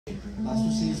Las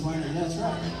Rositas Winery, that's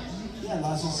right. Yeah,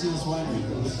 Las Rositas Winery.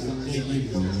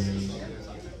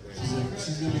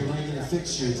 She's going to be a regular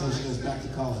fixture until she goes back to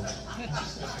college.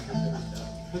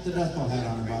 Put the Dustbowl hat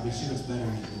on her, Bobby. She looks better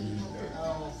in it than you.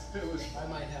 Oh, I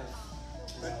might have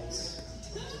rice.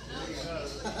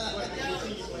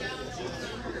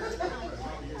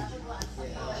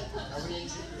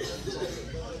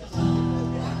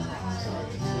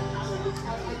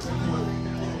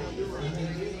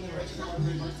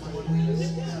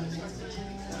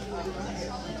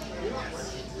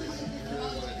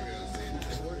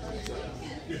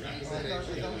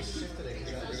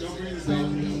 Don't bring the bell.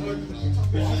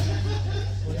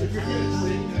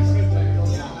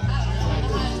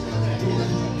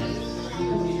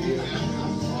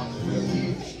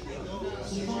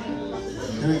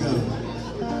 Here we go.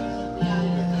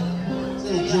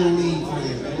 Say Jolene for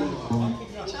you, ready?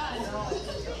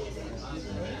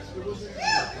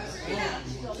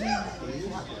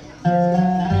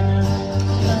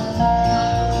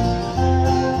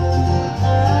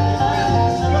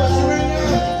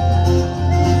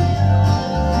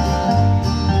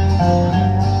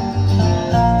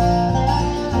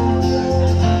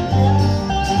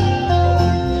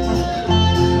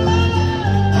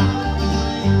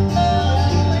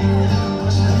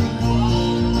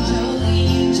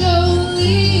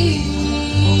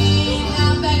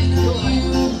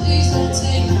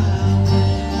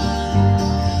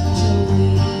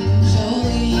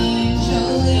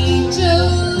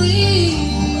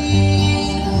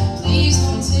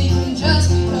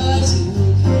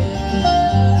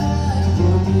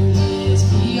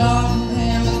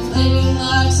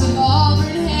 Of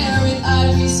auburn hair with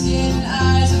ivory skin and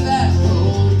eyes of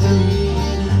emerald green.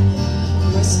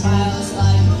 Your smile is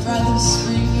like a breath of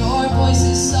spring. Your voice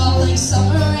is soft like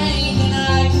summer rain, and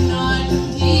I cannot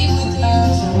compete with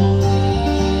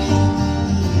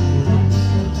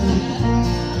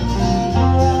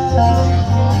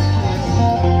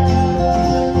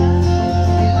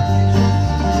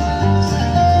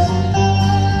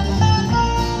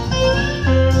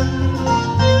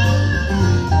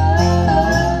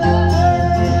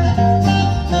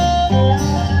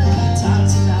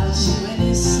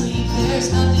you, there's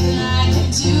nothing I can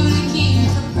do to keep you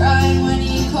from crying when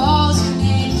he calls your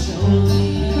name,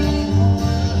 Jolene.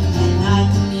 And I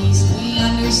can easily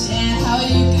understand how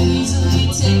you could easily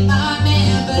take my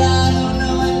man, but I don't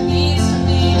know what it means to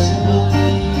me,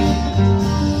 Jolene.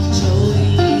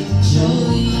 Jolene,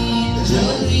 Jolene,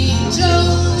 Jolene,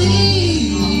 Jolene.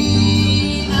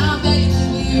 I'm begging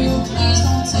of you, please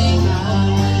don't take my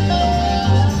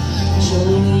man.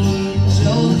 Jolene,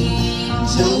 Jolene,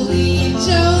 Jolene,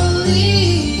 Jolene.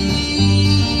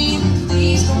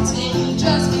 Please don't take me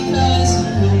just because you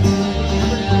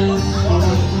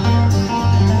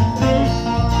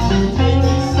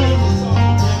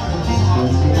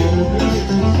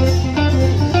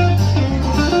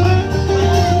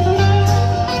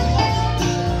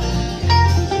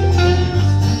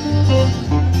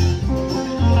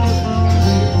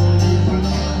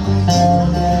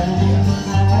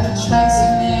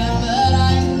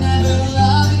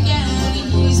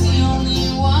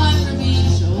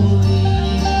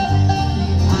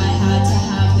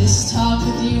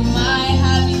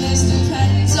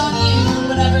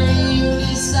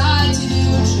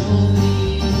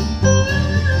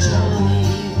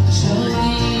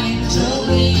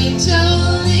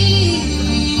Jolene,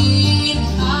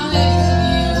 I'm begging of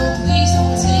you, please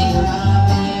don't take my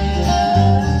man.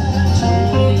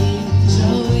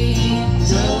 Jolene,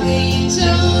 Jolene,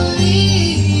 Jolene,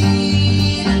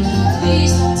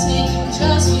 please don't take him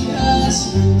just because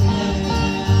you can.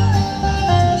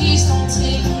 Please don't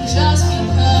take him just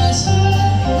because you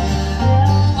can.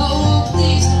 Oh,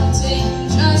 please don't take him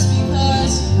just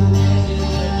because you can.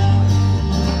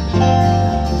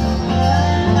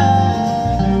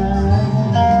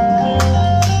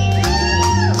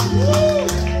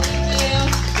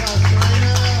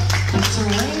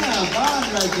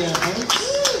 Right there, folks.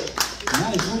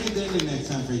 Nice. We'll get that in next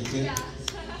time for you, kid.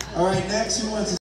 All right, next, who wants to